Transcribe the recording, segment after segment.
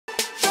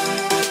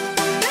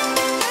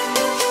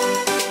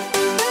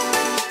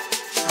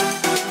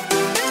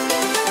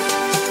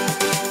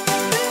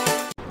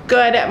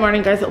Good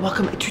morning, guys.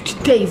 Welcome to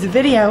today's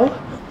video.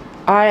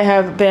 I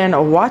have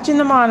been watching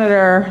the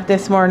monitor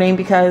this morning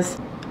because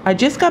I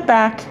just got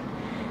back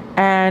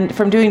and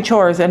from doing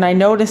chores, and I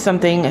noticed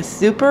something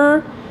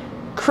super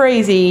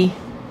crazy.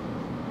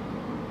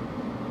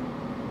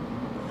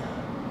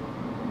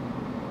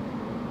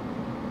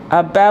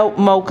 About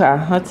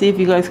Mocha. Let's see if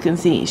you guys can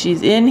see.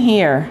 She's in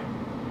here.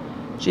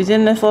 She's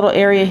in this little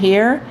area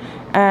here,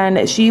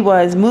 and she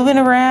was moving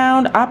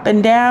around up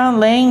and down,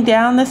 laying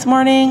down this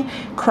morning,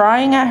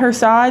 crying at her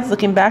sides,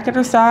 looking back at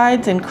her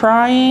sides and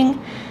crying.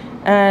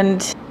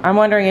 And I'm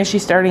wondering if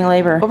she's starting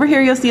labor. Over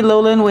here you'll see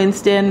Lola and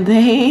Winston.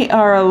 They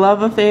are a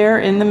love affair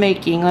in the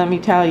making, let me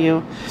tell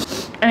you.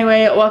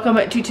 Anyway, welcome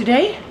to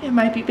today. It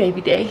might be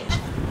baby day.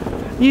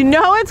 You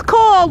know it's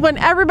cold when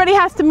everybody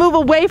has to move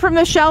away from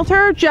the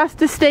shelter just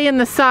to stay in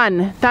the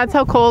sun. That's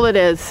how cold it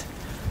is.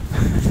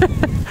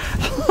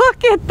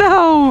 Look at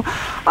though.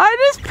 I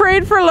just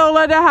prayed for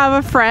Lola to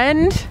have a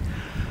friend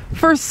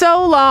for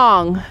so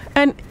long.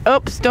 And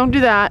oops, don't do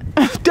that.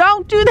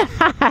 Don't do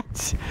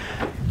that.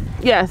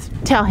 Yes,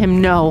 tell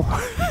him no.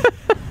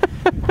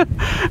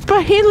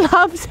 But he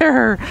loves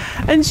her.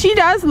 And she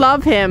does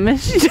love him.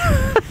 She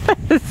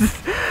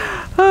does.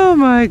 Oh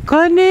my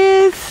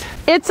goodness.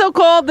 It's so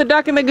cold, the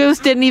duck and the goose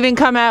didn't even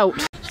come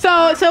out.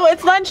 So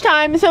it's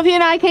lunchtime. Sophie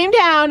and I came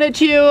down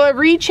to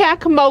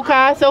recheck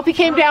Mocha. Sophie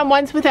came down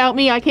once without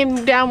me. I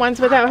came down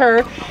once without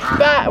her.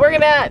 But we're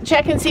gonna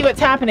check and see what's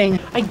happening.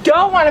 I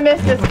don't want to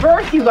miss this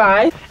birth, you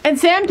guys. And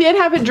Sam did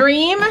have a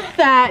dream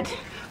that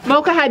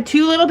Mocha had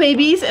two little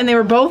babies and they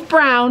were both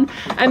brown,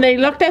 and they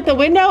looked at the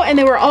window and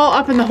they were all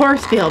up in the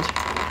horse field.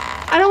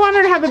 I don't want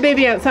her to have a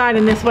baby outside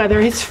in this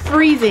weather. It's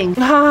freezing.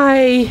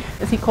 Hi.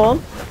 Is he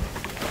cold?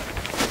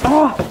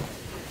 Oh,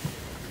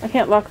 I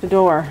can't lock the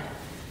door.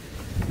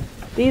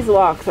 These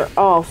locks are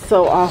all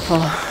so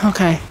awful.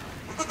 Okay.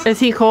 Is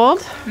he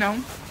cold? No.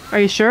 Are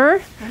you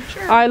sure? I'm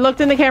sure. I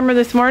looked in the camera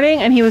this morning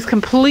and he was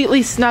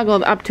completely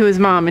snuggled up to his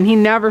mom, and he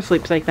never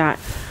sleeps like that.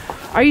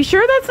 Are you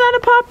sure that's not a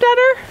popped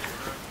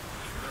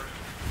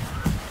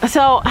udder?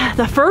 So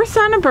the first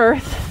sign of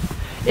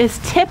birth is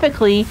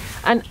typically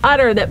an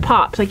udder that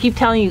pops. I keep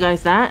telling you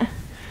guys that.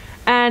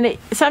 And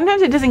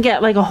sometimes it doesn't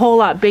get like a whole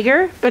lot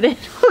bigger, but it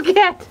will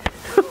get...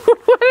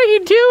 What are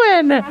you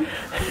doing?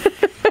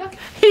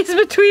 He's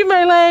between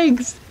my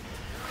legs.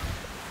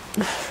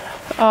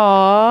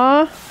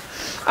 Aww.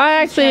 I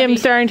actually am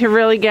starting to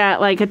really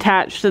get like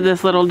attached to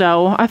this little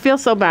doe. I feel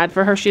so bad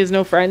for her. She has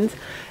no friends.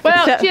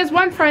 Well, she has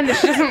one friend that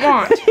she doesn't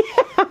want.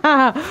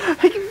 Yeah.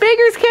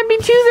 Beggars can't be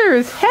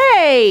choosers.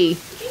 Hey.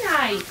 Be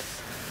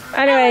nice.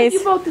 Anyways.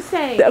 You both the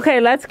same. Okay,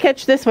 let's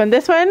catch this one.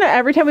 This one,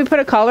 every time we put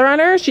a collar on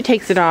her, she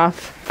takes it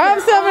off. I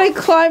have somebody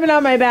climbing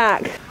on my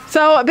back.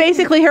 So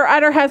basically her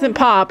udder hasn't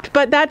popped,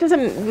 but that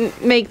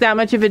doesn't make that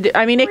much of a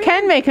I mean, it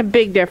can make a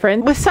big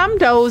difference. With some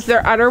does,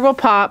 their udder will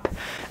pop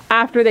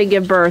after they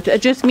give birth.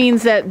 It just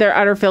means that their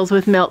udder fills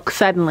with milk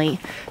suddenly.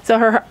 So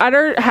her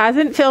udder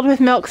hasn't filled with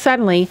milk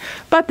suddenly,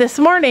 but this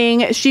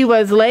morning she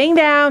was laying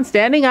down,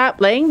 standing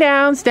up, laying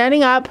down,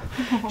 standing up.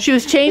 She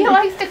was changing. He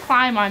likes to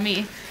climb on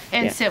me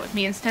and sit with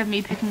me instead of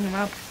me picking him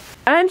up.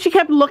 And she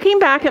kept looking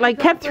back at, like,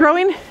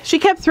 she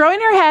kept throwing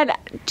her head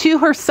to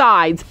her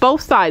sides,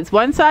 both sides,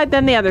 one side,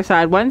 then the other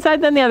side, one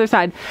side, then the other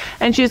side.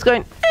 And she was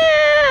going,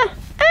 ah,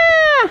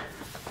 ah.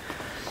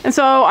 And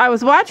so I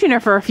was watching her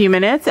for a few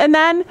minutes, and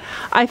then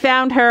I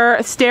found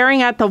her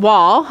staring at the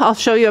wall. I'll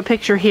show you a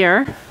picture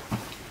here.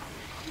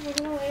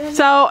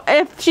 So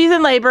if she's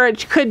in labor,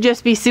 it could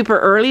just be super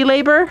early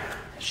labor.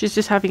 She's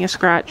just having a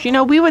scratch. You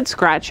know, we would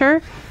scratch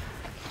her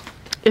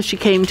if she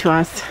came to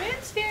us.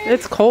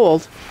 It's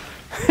cold.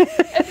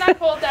 It's not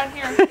cold down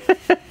here.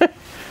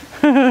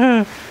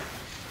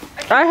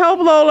 I hope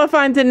Lola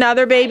finds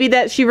another baby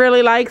that she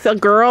really likes, a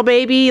girl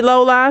baby,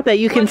 Lola, that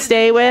you can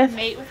stay with.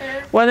 Mate with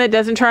her. One that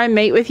doesn't try and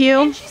mate with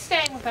you. And she's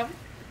staying with him.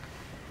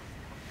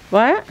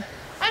 What?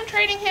 I'm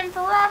trading him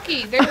for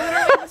Rocky. They're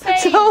literally the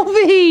same.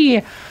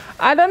 Sophie,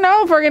 I don't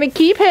know if we're going to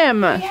keep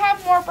him. We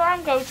have more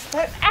brown goats.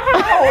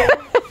 Ow!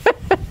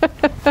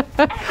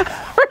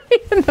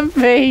 Right in the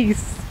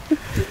face.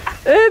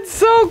 It's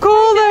so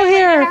cold out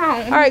here.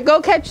 All right, go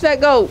catch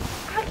that goat.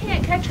 I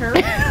can't catch her.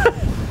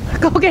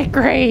 Go get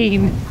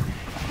Grain.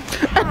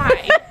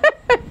 Hi.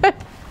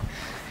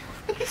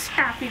 He's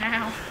happy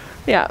now.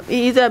 Yeah,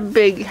 he's a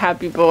big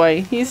happy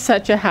boy. He's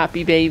such a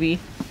happy baby.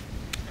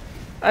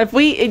 Do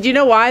you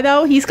know why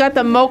though? He's got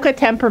the Mocha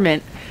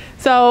temperament.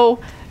 So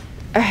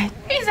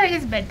he's like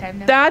his bedtime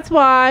now. That's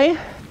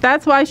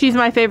why she's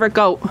my favorite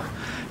goat.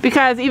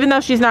 Because even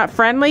though she's not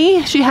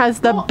friendly, she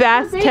has the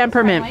best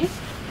temperament. Friendly.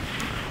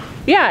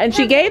 Yeah, and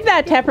she gave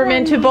that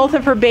temperament to both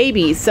of her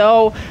babies,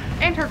 so...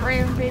 And her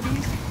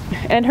grandbabies.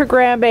 And her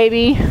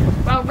grandbaby.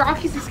 Well,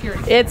 Rocky's the scary.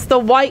 It's the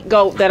white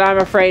goat that I'm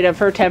afraid of,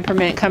 her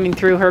temperament coming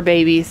through her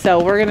baby,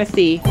 so we're gonna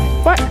see.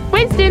 What?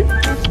 Winston!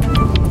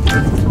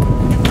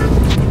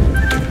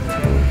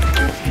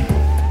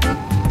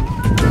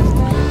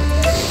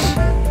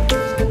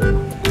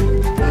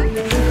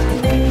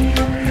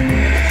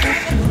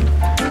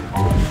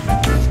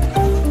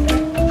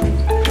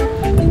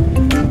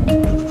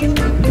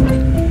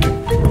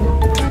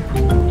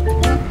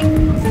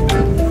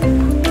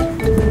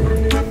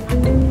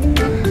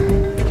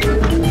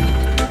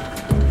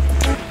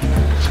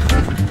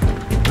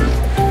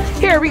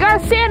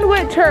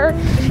 her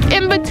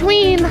in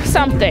between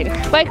something,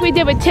 like we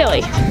did with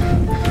Tilly.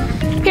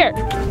 Here,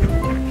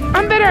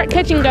 I'm better at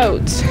catching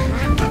goats.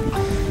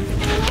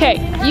 Okay,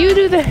 you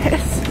do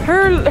this.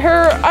 Her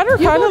udder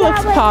kind of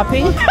looks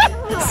popping.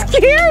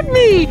 Scared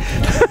me.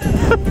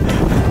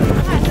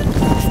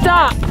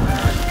 Stop.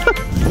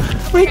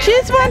 We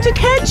just want to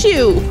catch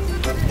you.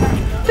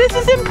 This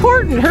is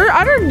important. Her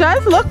udder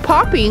does look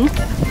popping.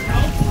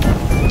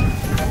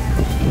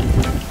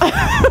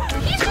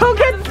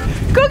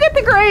 Go get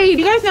the grade.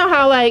 You guys know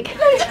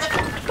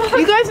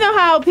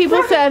how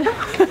people said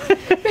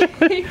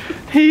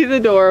he's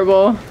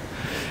adorable.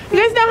 You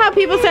guys know how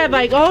people said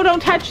like, oh,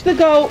 don't touch the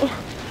goat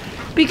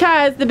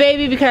because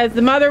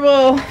the mother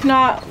will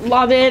not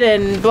love it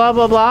and blah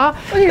blah blah.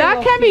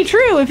 That can be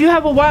true if you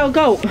have a wild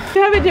goat. If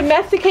you have a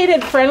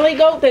domesticated friendly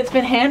goat that's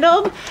been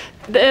handled,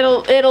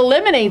 it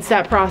eliminates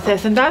that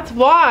process, and that's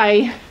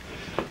why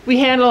we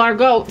handle our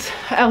goats,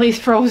 at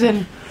least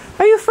frozen.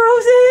 Are you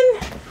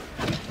frozen?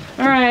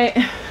 All right,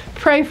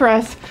 pray for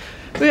us.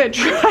 We gotta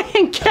try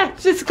and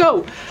catch this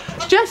goat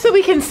just so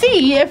we can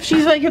see if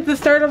she's like at the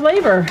start of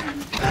labor.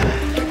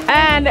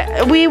 And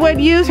we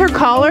would use her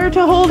collar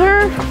to hold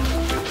her.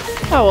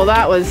 Oh, well,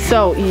 that was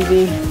so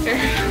easy.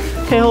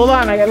 Okay, hold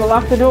on, I gotta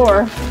lock the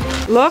door.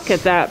 Look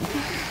at that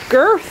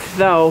girth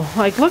though.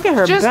 Like, look at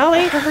her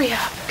belly. Hurry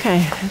up.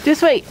 Okay,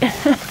 just wait.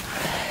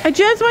 I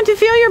just want to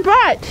feel your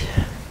butt.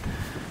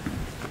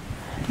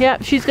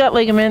 Yep, she's got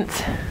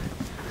ligaments.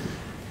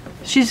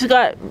 She's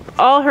got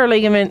all her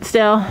ligaments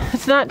still.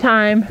 It's not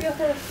time.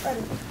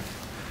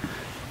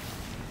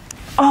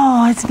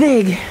 Oh, it's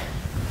big.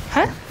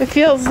 Huh? It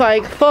feels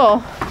like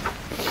full.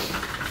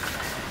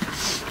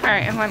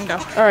 Alright, I'm letting go.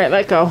 Alright,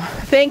 let go.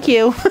 Thank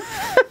you.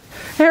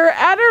 Her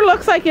udder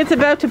looks like it's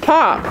about to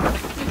pop.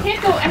 You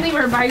can't go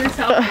anywhere by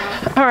yourself.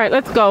 Alright,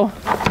 let's go.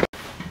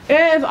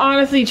 It is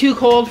honestly too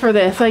cold for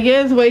this. Like,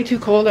 it is way too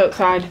cold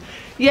outside.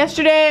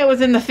 Yesterday it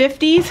was in the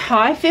 50s,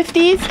 high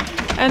 50s.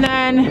 And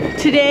then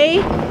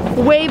today,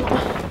 way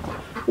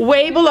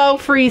below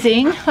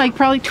freezing, like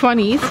probably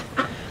 20s.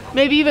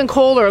 Maybe even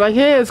colder, like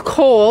it is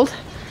cold.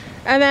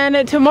 And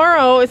then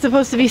tomorrow it's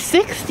supposed to be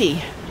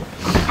 60.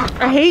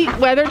 I hate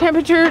weather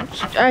temperature.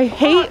 I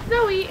hate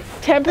Zoe.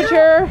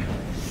 Temperature.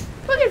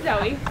 Look at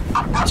Zoe.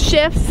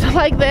 Shifts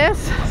like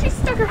this. She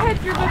stuck her head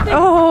through the thing.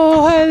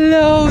 Oh,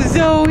 hello,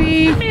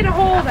 Zoe. She made a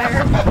hole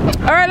there.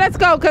 All right, let's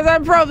go, because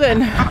I'm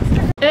frozen.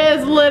 It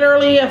is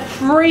literally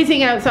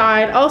freezing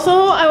outside. Also,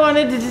 I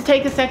wanted to just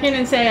take a second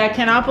and say I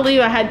cannot believe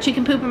I had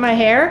chicken poop in my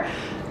hair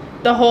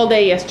the whole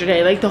day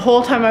yesterday. Like the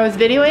whole time I was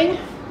videoing.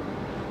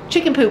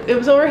 Chicken poop. It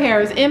was over here.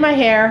 It was in my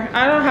hair.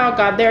 I don't know how it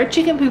got there.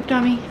 Chicken poop,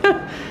 dummy.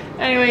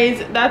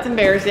 Anyways, that's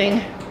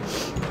embarrassing.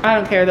 I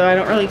don't care though. I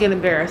don't really get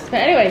embarrassed. But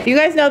anyway, you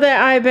guys know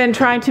that I've been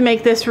trying to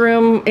make this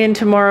room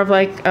into more of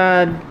like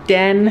a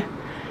den,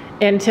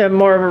 into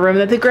more of a room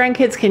that the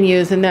grandkids can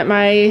use and that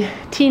my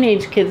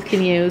teenage kids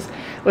can use,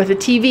 with a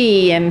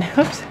TV and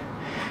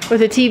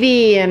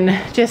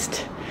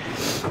just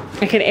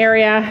like an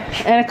area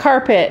and a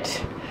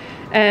carpet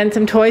and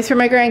some toys for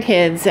my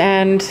grandkids.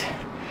 And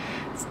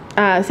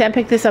Sam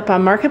picked this up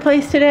on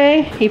Marketplace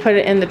today. He put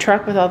it in the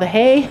truck with all the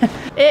hay.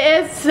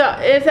 It's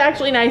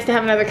actually nice to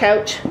have another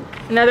couch,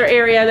 another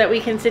area that we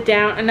can sit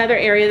down, in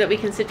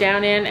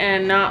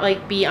and not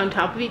like be on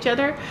top of each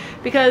other,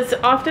 because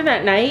often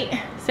at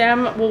night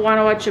Sam will want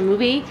to watch a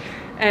movie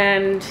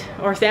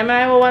or Sam and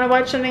I will want to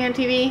watch something on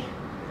TV,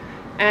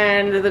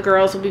 and the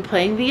girls will be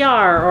playing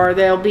VR, or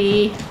they'll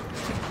be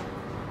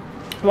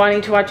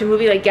wanting to watch a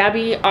movie. Like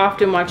Gabby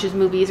often watches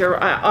movies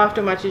or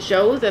often watches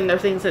shows, and there are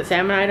things that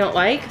Sam and I don't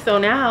like. So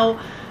now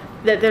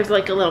that there's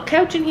like a little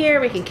couch in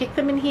here, we can kick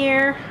them in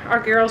here. Our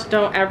girls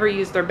don't ever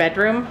use their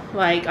bedroom.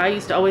 Like I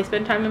used to always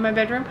spend time in my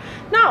bedroom.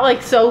 Not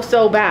like so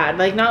bad.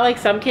 Like not like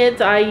some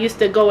kids. I used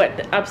to go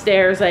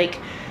upstairs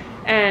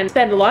and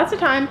spend lots of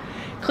time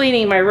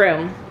cleaning my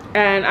room.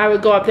 And I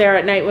would go up there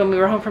at night when we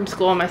were home from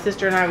school, and my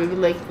sister and I would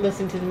like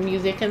listen to the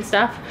music and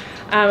stuff.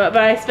 But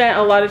I spent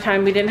a lot of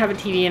time, we didn't have a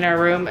TV in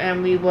our room,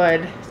 and we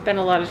would spend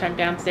a lot of time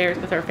downstairs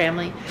with our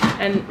family.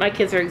 And my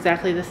kids are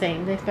exactly the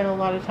same. They spend a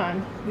lot of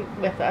time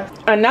with us.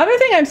 Another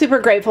thing I'm super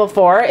grateful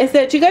for is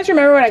that, you guys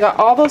remember when I got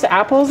all those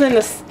apples in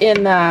the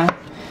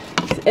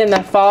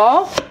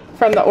fall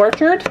from the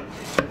orchard?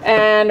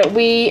 And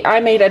I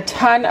made a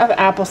ton of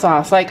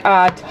applesauce, like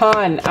a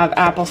ton of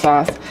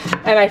applesauce,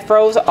 and I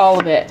froze all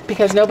of it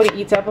because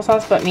nobody eats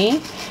applesauce but me.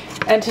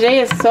 And today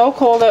is so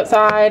cold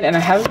outside, and I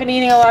haven't been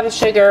eating a lot of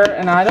sugar,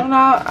 and I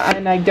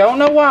don't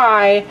know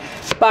why,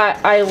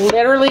 but I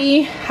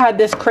literally had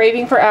this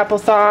craving for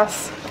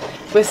applesauce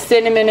with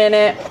cinnamon in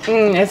it.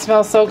 It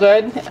smells so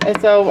good. And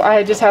so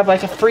I just have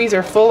like a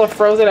freezer full of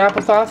frozen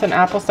applesauce and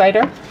apple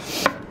cider,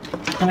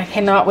 and I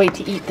cannot wait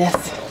to eat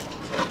this.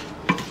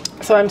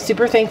 So I'm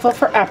super thankful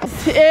for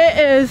apples. It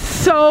is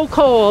so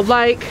cold,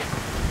 like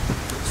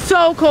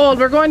so cold.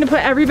 We're going to put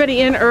everybody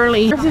in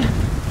early.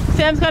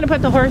 Sam's going to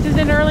put the horses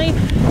in early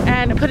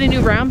and put a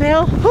new brown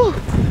bale. Whew.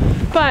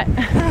 But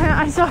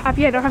I'm so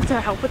happy I don't have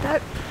to help with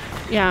that.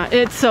 Yeah,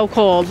 it's so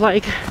cold.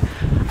 Like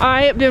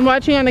I've been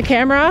watching on the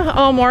camera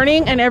all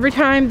morning, and every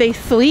time they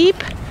sleep,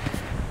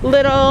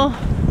 little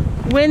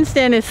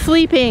Winston is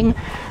sleeping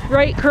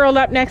right curled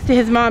up next to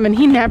his mom, and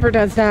he never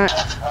does that.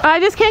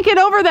 I just can't get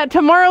over that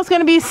tomorrow's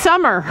gonna be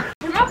summer.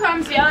 Your mom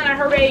comes yelling at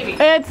her baby.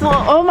 It's,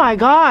 oh my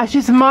gosh,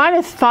 it's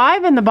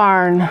 -5 in the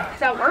barn. Does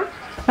that work?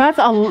 That's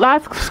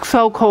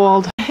so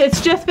cold.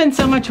 It's just been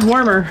so much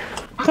warmer.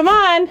 Come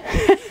on.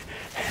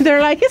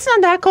 They're like, it's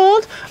not that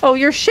cold. Oh,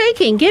 you're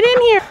shaking. Get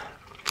in here.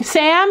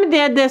 Sam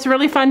did this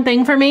really fun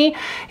thing for me.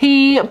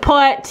 He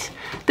put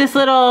this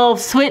little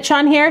switch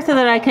on here so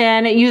that I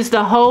can use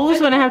the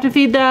hose when I have to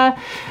feed the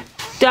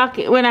duck,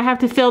 when I have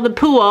to fill the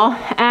pool,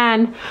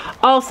 and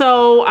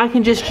also I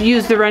can just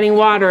use the running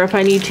water if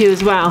I need to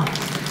as well.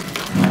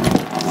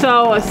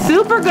 So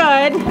super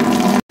good.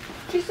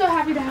 She's so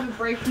happy to have a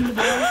break from the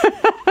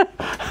boy.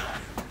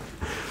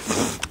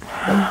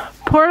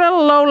 Poor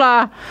little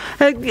Lola.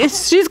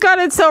 She's got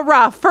it so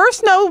rough.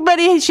 First,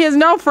 she has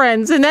no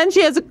friends, and then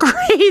she has a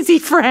crazy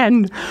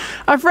friend.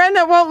 A friend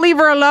that won't leave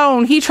her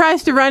alone. He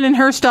tries to run in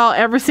her stall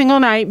every single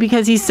night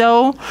because he's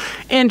so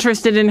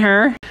interested in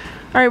her.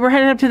 All right, we're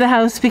headed up to the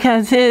house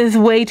because it is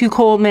way too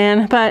cold,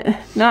 man, but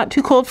not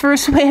too cold for a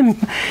swim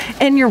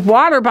in your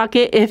water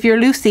bucket if you're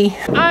Lucy.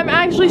 I'm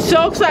actually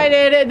so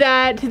excited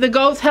that the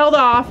goats held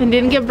off and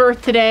didn't give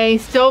birth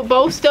today.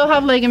 Both still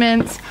have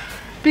ligaments,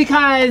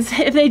 because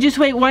if they just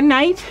wait one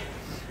night,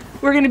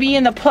 we're gonna be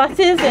in the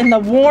pluses and the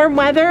warm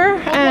weather.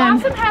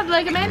 And Blossom had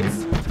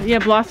ligaments. Yeah,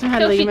 Blossom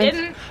had ligaments.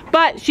 She didn't.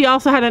 But she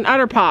also had an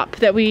udder pop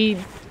that we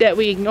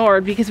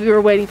ignored because we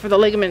were waiting for the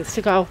ligaments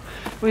to go.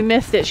 We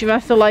missed it. She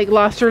must have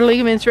lost her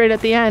ligaments right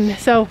at the end.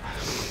 So,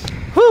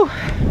 whew.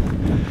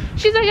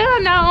 She's like, oh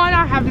no, I'm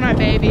not having my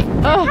baby.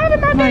 Oh,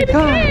 having my baby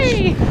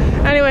today.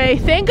 Anyway,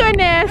 thank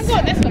goodness. I'm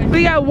going this way.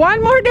 We got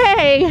one more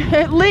day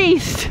at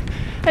least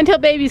until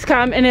babies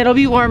come, and it'll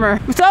be warmer.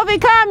 Sophie,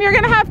 come, you're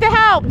gonna have to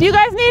help. Do you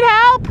guys need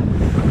help?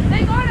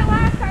 They got it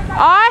last time.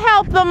 I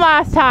helped them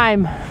last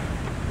time.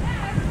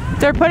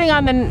 They're putting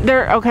on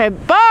okay,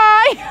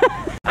 bye.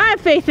 I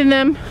have faith in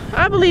them.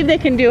 I believe they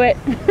can do it.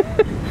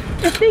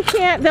 If they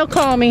can't, they'll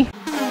call me.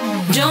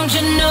 Don't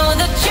you know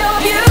that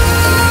you're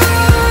beautiful?